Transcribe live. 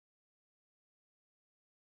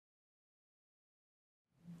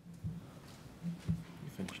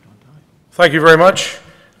Thank you very much.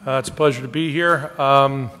 It's a pleasure to be here.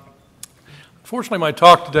 Unfortunately, my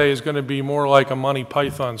talk today is going to be more like a Monty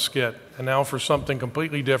Python skit, and now for something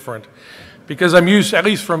completely different. Because I'm used, at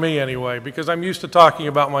least for me anyway, because I'm used to talking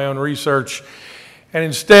about my own research. And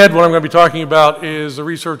instead, what I'm going to be talking about is the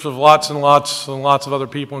research of lots and lots and lots of other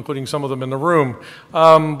people, including some of them in the room.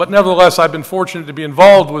 But nevertheless, I've been fortunate to be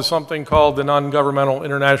involved with something called the Non-Governmental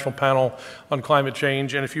International Panel on Climate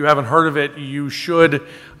Change. And if you haven't heard of it, you should.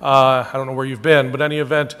 I don't know where you've been, but in any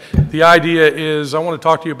event, the idea is I want to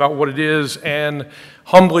talk to you about what it is and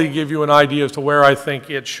humbly give you an idea as to where I think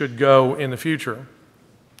it should go in the future.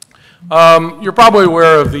 You're probably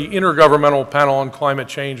aware of the Intergovernmental Panel on Climate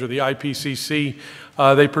Change, or the IPCC.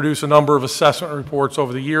 They produce a number of assessment reports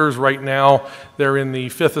over the years. Right now, they're in the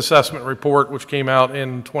 5th assessment report, which came out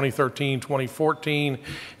in 2013, 2014,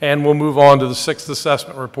 and we'll move on to the 6th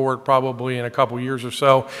assessment report probably in a couple years or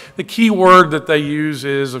so. The key word that they use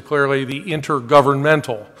is clearly the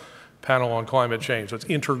Intergovernmental Panel on Climate Change. So it's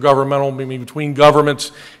intergovernmental, meaning between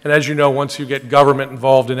governments, and as you know, once you get government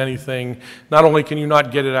involved in anything, not only can you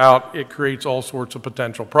not get it out, it creates all sorts of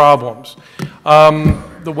potential problems.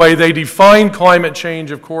 The way they define climate change,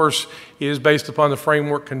 of course, is based upon the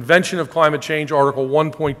Framework Convention of Climate Change, Article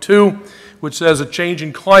 1.2, which says a change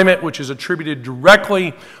in climate which is attributed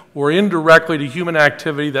directly or indirectly to human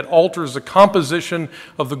activity that alters the composition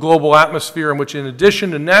of the global atmosphere, and which, in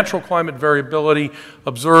addition to natural climate variability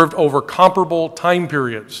observed over comparable time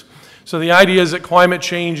periods. So the idea is that climate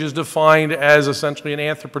change is defined as essentially an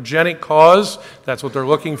anthropogenic cause. That's what they're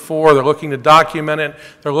looking for. They're looking to document it.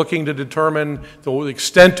 They're looking to determine the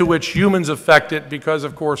extent to which humans affect it because,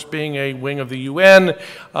 of course, being a wing of the UN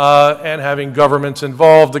and having governments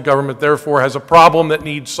involved, the government therefore has a problem that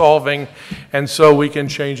needs solving, and so we can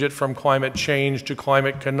change it from climate change to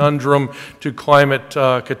climate conundrum to climate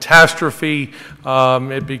catastrophe.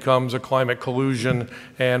 It becomes a climate collusion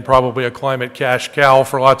and probably a climate cash cow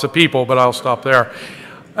for lots of people, but I'll stop there.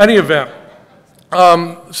 Any event,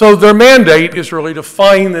 so their mandate is really to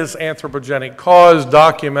find this anthropogenic cause,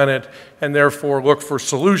 document it, and therefore look for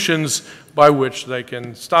solutions by which they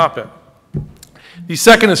can stop it. The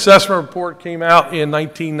second assessment report came out in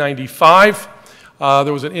 1995.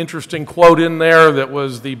 There was an interesting quote in there that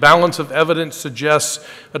was, "The balance of evidence suggests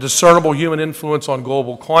a discernible human influence on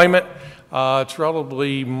global climate." It's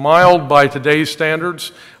relatively mild by today's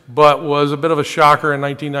standards, but was a bit of a shocker in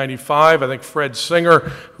 1995. I think Fred Singer,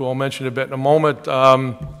 who I'll mention a bit in a moment,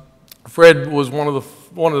 Fred was one of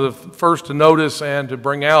the first to notice and to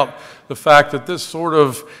bring out the fact that this sort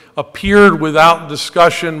of appeared without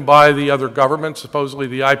discussion by the other governments. Supposedly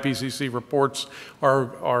the IPCC reports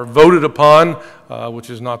are voted upon, which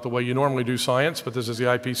is not the way you normally do science, but this is the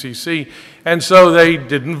IPCC. And so they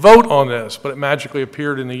didn't vote on this, but it magically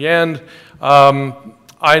appeared in the end.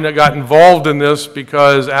 I got involved in this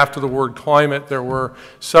because after the word climate, there were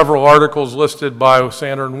several articles listed by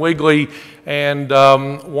Sander and Wigley, and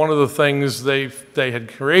one of the things they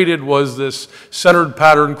had created was this centered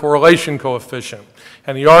pattern correlation coefficient.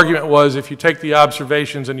 And the argument was if you take the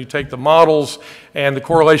observations and you take the models and the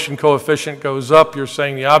correlation coefficient goes up, you're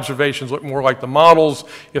saying the observations look more like the models.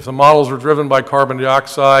 If the models are driven by carbon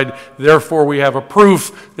dioxide, therefore we have a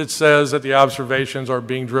proof that says that the observations are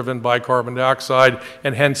being driven by carbon dioxide,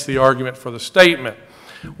 and hence the argument for the statement.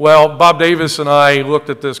 Well, Bob Davis and I looked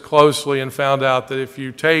at this closely and found out that if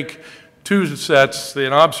you take two sets,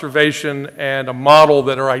 an observation and a model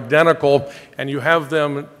that are identical, and you have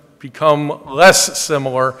them become less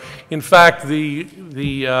similar. In fact, the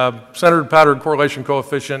centered pattern correlation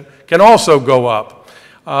coefficient can also go up,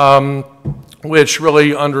 which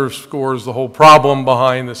really underscores the whole problem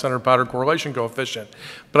behind the centered pattern correlation coefficient.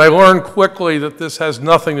 But I learned quickly that this has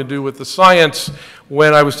nothing to do with the science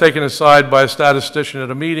when I was taken aside by a statistician at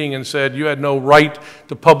a meeting and said, "You had no right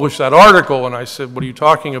to publish that article." And I said, "What are you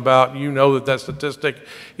talking about? You know that that statistic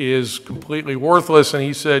is completely worthless." And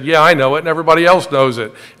he said, "Yeah, I know it, and everybody else knows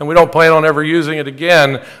it, and we don't plan on ever using it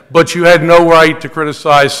again, but you had no right to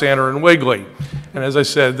criticize Sander and Wigley." And as I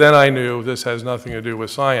said, then I knew this has nothing to do with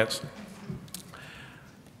science.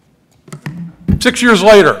 6 years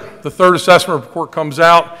later, the third assessment report comes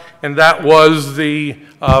out, and that was the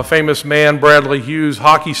famous man Bradley Hughes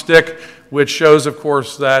hockey stick, which shows, of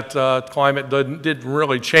course, that climate didn't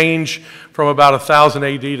really change from about 1000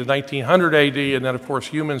 AD to 1900 AD, and then, of course,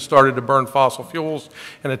 humans started to burn fossil fuels,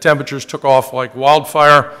 and the temperatures took off like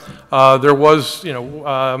wildfire. There was,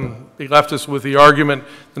 he left us with the argument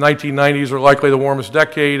the 1990s are likely the warmest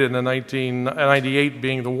decade, and the 1998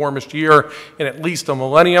 being the warmest year in at least a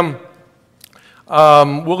millennium.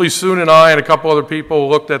 Willie Soon and I and a couple other people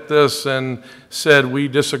looked at this and said we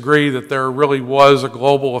disagree that there really was a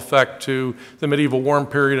global effect to the medieval warm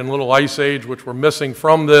period and little ice age, which we're missing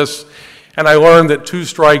from this. And I learned that 2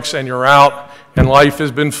 strikes and you're out, and life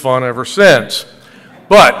has been fun ever since.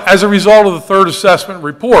 But as a result of the third assessment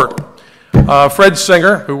report, Fred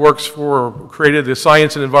Singer, who created the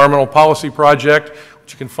Science and Environmental Policy Project,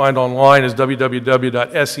 which you can find online as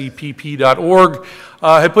www.sepp.org,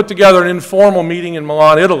 had put together an informal meeting in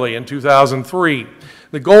Milan, Italy in 2003.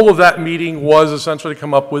 The goal of that meeting was essentially to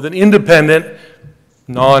come up with an independent,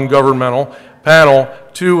 non-governmental panel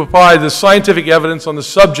to apply the scientific evidence on the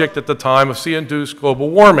subject at the time of sea-induced global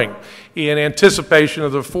warming in anticipation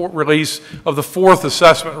of the release of the 4th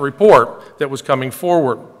assessment report that was coming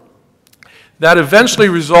forward. That eventually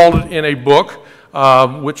resulted in a book,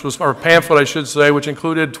 or a pamphlet, I should say, which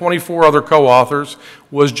included 24 other co-authors,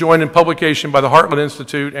 was joined in publication by the Heartland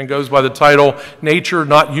Institute, and goes by the title, Nature,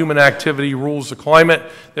 Not Human Activity, Rules the Climate,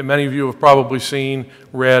 that many of you have probably seen,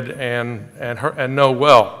 read, and know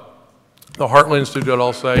well. The Heartland Institute,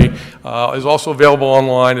 I'll say, is also available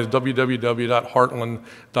online as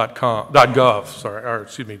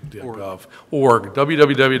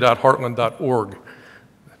www.heartland.gov,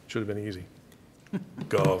 Should have been easy.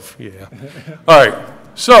 Gov, yeah. All right,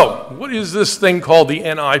 so what is this thing called the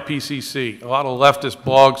NIPCC? A lot of leftist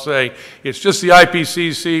blogs say it's just the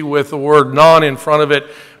IPCC with the word non in front of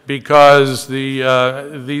it because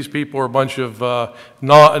these people are a bunch of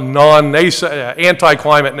anti-climate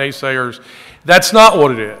naysayers. That's not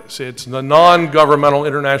what it is. It's the Non-Governmental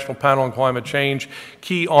International Panel on Climate Change,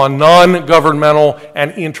 key on non-governmental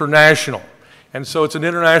and international. And so it's an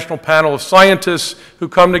international panel of scientists who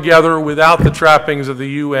come together without the trappings of the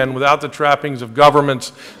UN, without the trappings of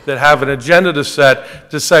governments that have an agenda to set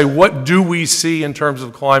to say, what do we see in terms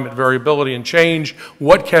of climate variability and change?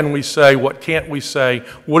 What can we say? What can't we say?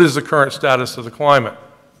 What is the current status of the climate?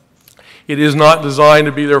 It is not designed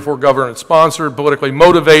to be, therefore, government-sponsored, politically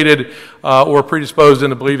motivated, or predisposed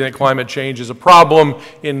into believing that climate change is a problem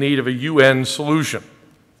in need of a UN solution.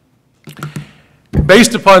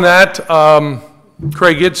 Based upon that,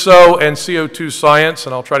 Craig Itso and CO2 Science,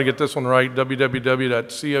 and I'll try to get this one right,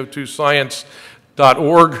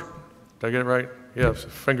 www.co2science.org. Did I get it right? Yes,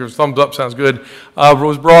 fingers, thumbs up sounds good,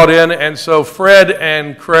 was brought in. And so Fred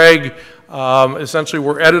and Craig essentially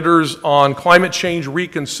were editors on Climate Change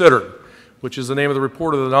Reconsidered, which is the name of the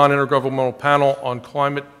report of the Non-Intergovernmental Panel on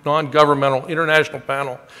Climate, Non-Governmental International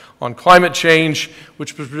Panel on Climate Change,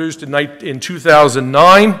 which was produced in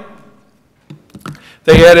 2009.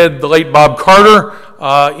 They added the late Bob Carter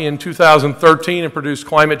in 2013 and produced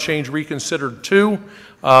Climate Change Reconsidered 2,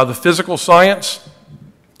 The Physical Science.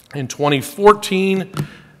 In 2014,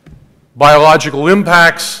 Biological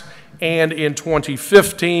Impacts, and in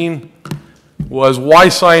 2015 was Why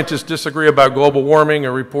Scientists Disagree About Global Warming,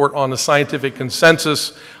 a report on the scientific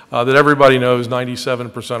consensus that everybody knows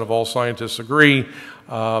 97% of all scientists agree,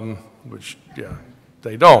 which, yeah,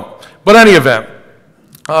 they don't. But in any event,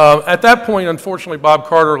 at that point, unfortunately, Bob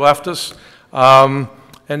Carter left us,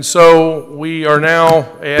 and so we are now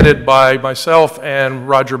added by myself and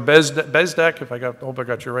Roger Bezdek, hope I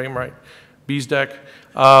got your name right, Bezdek,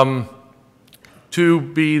 to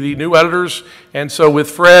be the new editors. And so with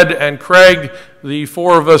Fred and Craig, the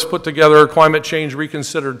 4 of us put together Climate Change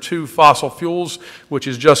Reconsidered 2 Fossil Fuels, which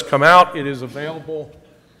has just come out. It is available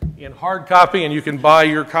in hard copy, and you can buy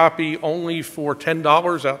your copy only for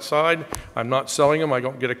 $10 outside. I'm not selling them. I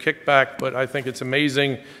don't get a kickback, but I think it's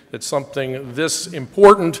amazing that something this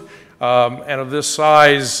important and of this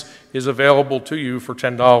size is available to you for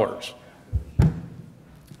 $10.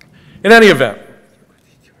 In any event,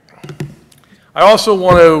 I also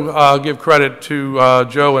want to give credit to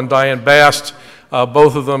Joe and Diane Bast.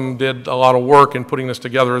 Both of them did a lot of work in putting this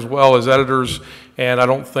together as well as editors, and I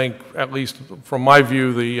don't think, at least from my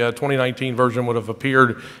view, the 2019 version would have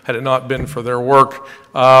appeared had it not been for their work.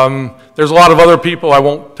 There's a lot of other people I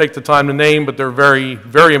won't take the time to name, but they're very,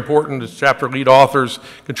 very important as chapter lead authors,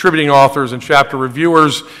 contributing authors, and chapter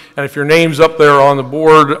reviewers. And if your name's up there on the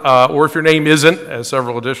board, or if your name isn't, as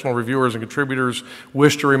several additional reviewers and contributors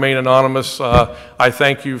wish to remain anonymous, I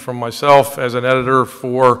thank you from myself as an editor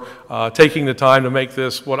for taking the time to make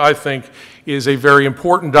this what I think is a very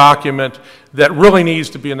important document that really needs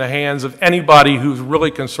to be in the hands of anybody who's really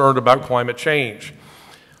concerned about climate change.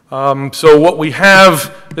 So what we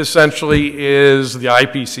have essentially is the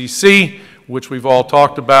IPCC, which we've all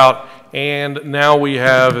talked about, and now we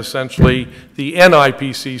have essentially the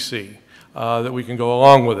NIPCC that we can go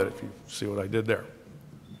along with it, if you see what I did there.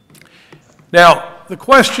 Now, the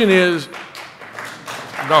question is,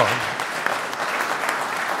 no.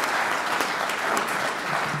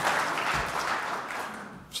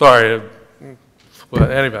 sorry.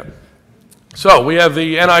 Well, anyway. So we have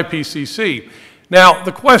the NIPCC. Now,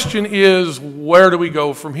 the question is, where do we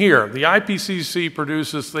go from here? The IPCC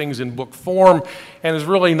produces things in book form and has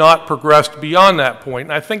really not progressed beyond that point.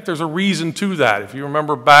 And I think there's a reason to that. If you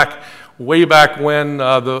remember way back when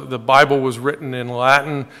the Bible was written in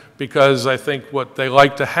Latin, because I think what they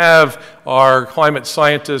like to have are climate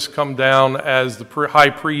scientists come down as the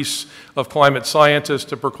high priests of climate scientists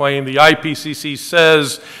to proclaim the IPCC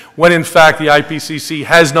says, when in fact the IPCC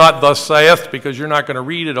has not thus saith, because you're not going to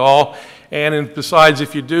read it all. And besides,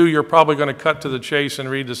 if you do, you're probably going to cut to the chase and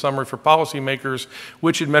read the summary for policymakers,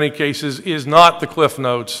 which in many cases is not the cliff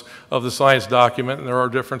notes of the science document, and there are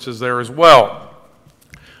differences there as well.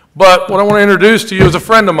 But what I want to introduce to you is a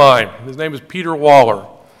friend of mine. His name is Peter Waller.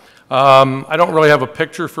 I don't really have a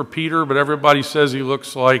picture for Peter, but everybody says he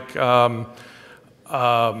looks like Dennis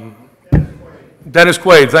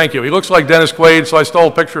Quaid. Thank you. He looks like Dennis Quaid, so I stole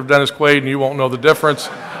a picture of Dennis Quaid, and you won't know the difference.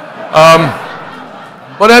 But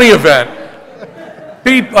any event,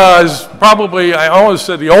 Pete is probably, I always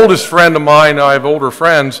said, the oldest friend of mine. I have older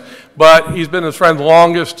friends, but he's been his friend the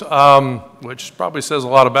longest, which probably says a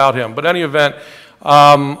lot about him. But any event,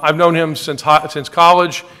 I've known him since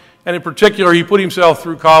college, and in particular, he put himself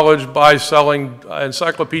through college by selling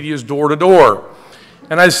encyclopedias door to door.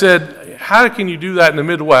 And I said, how can you do that in the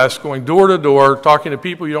Midwest, going door to door, talking to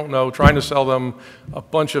people you don't know, trying to sell them a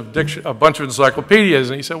bunch of encyclopedias?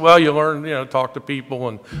 And he said, well, you learn, talk to people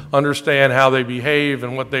and understand how they behave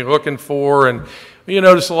and what they're looking for. And you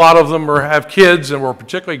notice a lot of them have kids and were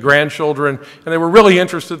particularly grandchildren, and they were really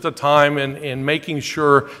interested at the time in making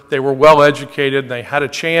sure they were well educated and they had a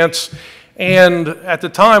chance. And at the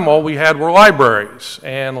time, all we had were libraries.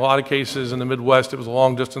 And a lot of cases in the Midwest, it was a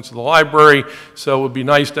long distance to the library, so it would be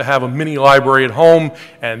nice to have a mini library at home.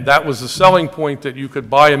 And that was the selling point, that you could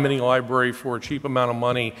buy a mini library for a cheap amount of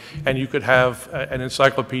money, and you could have an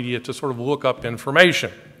encyclopedia to sort of look up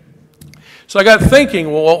information. So I got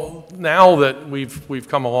thinking, well, now that we've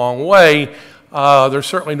come a long way, there's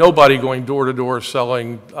certainly nobody going door to door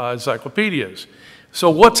selling encyclopedias. So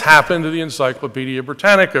what's happened to the Encyclopedia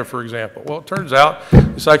Britannica, for example? Well, it turns out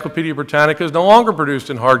Encyclopedia Britannica is no longer produced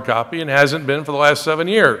in hard copy and hasn't been for the last 7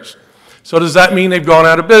 years. So does that mean they've gone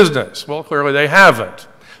out of business? Well, clearly they haven't.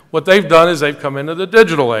 What they've done is they've come into the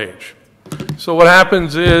digital age. So what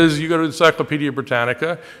happens is you go to Encyclopedia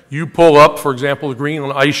Britannica, you pull up, for example, the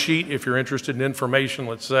Greenland Ice Sheet. If you're interested in information,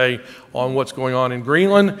 let's say, on what's going on in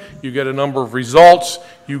Greenland, you get a number of results,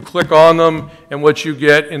 you click on them, and what you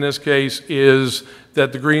get in this case is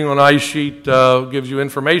that the Greenland Ice Sheet gives you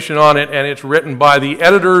information on it, and it's written by the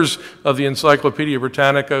editors of the Encyclopedia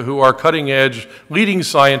Britannica, who are cutting-edge, leading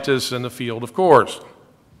scientists in the field, of course.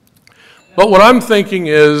 But what I'm thinking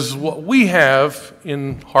is what we have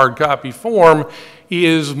in hard copy form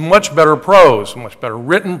is much better prose, much better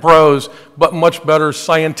written prose, but much better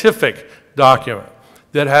scientific document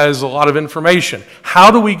that has a lot of information. How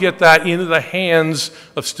do we get that into the hands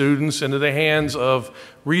of students, into the hands of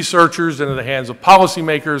researchers, into the hands of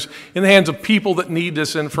policymakers, in the hands of people that need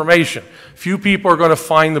this information? Few people are going to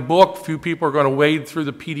find the book, few people are going to wade through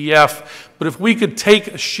the PDF, but if we could take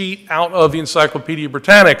a sheet out of the Encyclopedia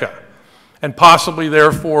Britannica and possibly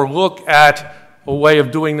therefore look at a way of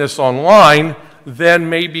doing this online, then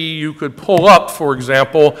maybe you could pull up, for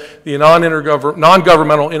example, the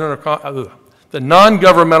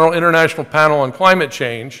non-governmental International Panel on Climate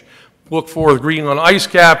Change, look for the Greenland ice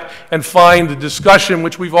cap, and find the discussion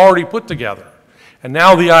which we've already put together. And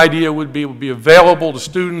now the idea would be available to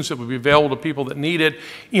students, it would be available to people that need it,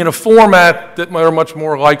 in a format that are much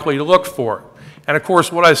more likely to look for it. And of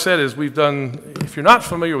course, what I said is we've done, if you're not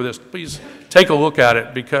familiar with this, please take a look at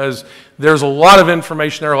it, because there's a lot of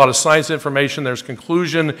information there, a lot of science information, there's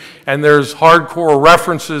conclusion, and there's hardcore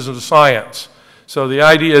references of science. So the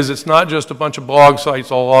idea is it's not just a bunch of blog sites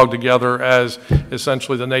all logged together, as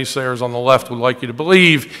essentially the naysayers on the left would like you to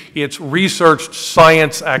believe. It's researched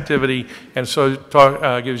science activity, and so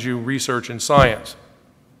it gives you research in science.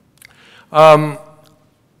 So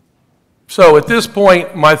at this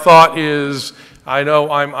point, my thought is, I know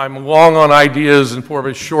I'm long on ideas and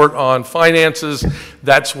probably short on finances.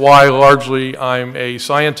 That's why largely I'm a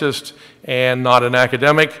scientist and not an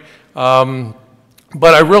academic. But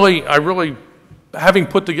I really, having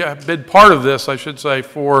been part of this, I should say,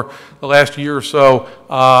 for the last year or so,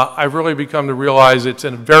 I've really become to realize it's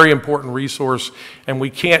a very important resource, and we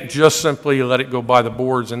can't just simply let it go by the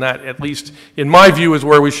boards. And that, at least in my view, is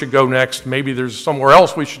where we should go next. Maybe there's somewhere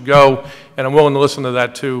else we should go, and I'm willing to listen to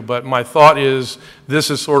that too. But my thought is this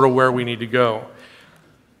is sort of where we need to go.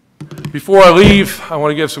 Before I leave, I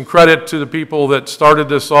want to give some credit to the people that started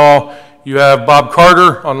this all. You have Bob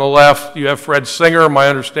Carter on the left. You have Fred Singer. My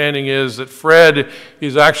understanding is that Fred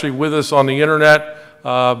is actually with us on the internet.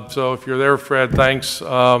 So if you're there, Fred, thanks.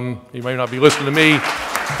 You may not be listening to me.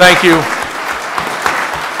 Thank you.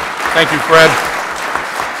 Thank you, Fred.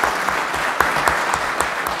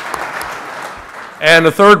 And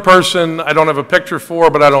the third person, I don't have a picture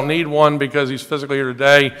for, but I don't need one because he's physically here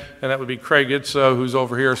today, and that would be Craig Itzo, who's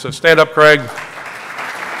over here. So stand up, Craig.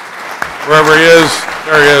 Wherever he is,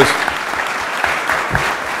 there he is.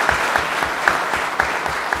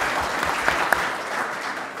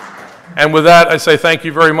 And with that, I say thank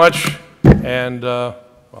you very much, and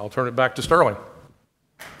I'll turn it back to Sterling.